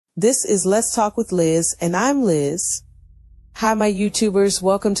This is Let's Talk with Liz, and I'm Liz. Hi, my YouTubers.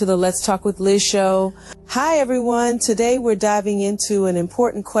 Welcome to the Let's Talk with Liz show. Hi, everyone. Today we're diving into an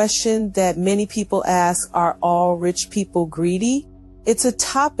important question that many people ask: are all rich people greedy? It's a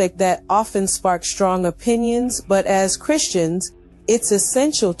topic that often sparks strong opinions, but as Christians, it's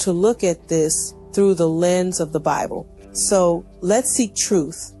essential to look at this through the lens of the Bible. So let's seek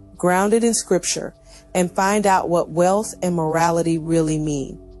truth, grounded in Scripture, and find out what wealth and morality really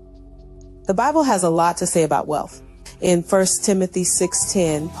mean. The Bible has a lot to say about wealth. In 1 Timothy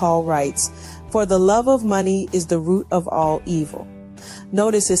 6:10, Paul writes, "For the love of money is the root of all evil."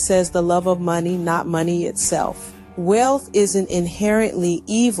 Notice it says the love of money, not money itself. Wealth isn't inherently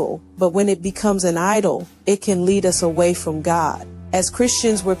evil, but when it becomes an idol, it can lead us away from God. As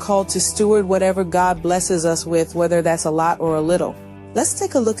Christians, we're called to steward whatever God blesses us with, whether that's a lot or a little. Let's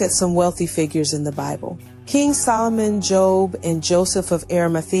take a look at some wealthy figures in the Bible. King Solomon, Job, and Joseph of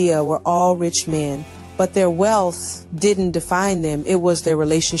Arimathea were all rich men. But their wealth didn't define them. It was their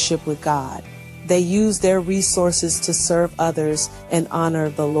relationship with God. They used their resources to serve others and honor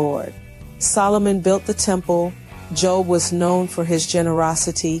the Lord. Solomon built the temple. Job was known for his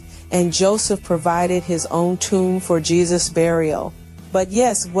generosity, and Joseph provided his own tomb for Jesus' burial. But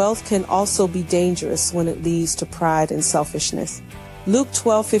yes, wealth can also be dangerous when it leads to pride and selfishness. Luke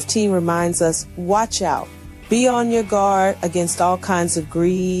 12:15 reminds us, watch out. Be on your guard against all kinds of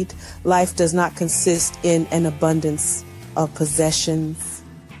greed. Life does not consist in an abundance of possessions.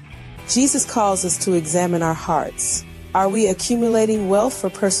 Jesus calls us to examine our hearts. Are we accumulating wealth for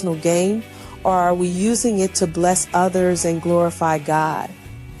personal gain, or are we using it to bless others and glorify God?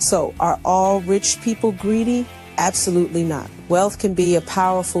 So, are all rich people greedy? Absolutely not. Wealth can be a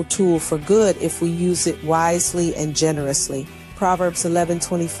powerful tool for good if we use it wisely and generously. Proverbs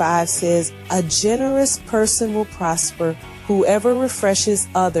 11:25 says, "A generous person will prosper. Whoever refreshes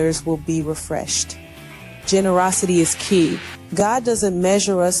others will be refreshed." Generosity is key. God doesn't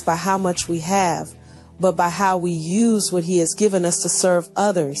measure us by how much we have, but by how we use what He has given us to serve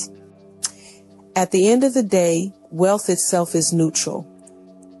others. At the end of the day, wealth itself is neutral.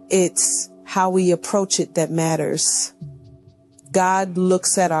 It's how we approach it that matters. God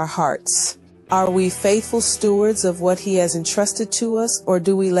looks at our hearts. Are we faithful stewards of what He has entrusted to us, or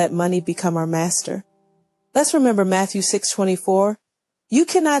do we let money become our master? Let's remember Matthew 6:24. You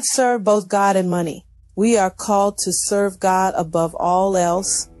cannot serve both God and money. We are called to serve God above all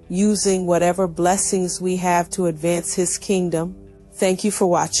else, using whatever blessings we have to advance His kingdom. Thank you for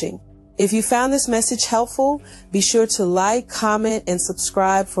watching. If you found this message helpful, be sure to like, comment, and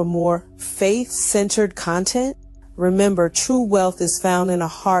subscribe for more faith-centered content. Remember, true wealth is found in a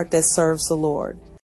heart that serves the Lord.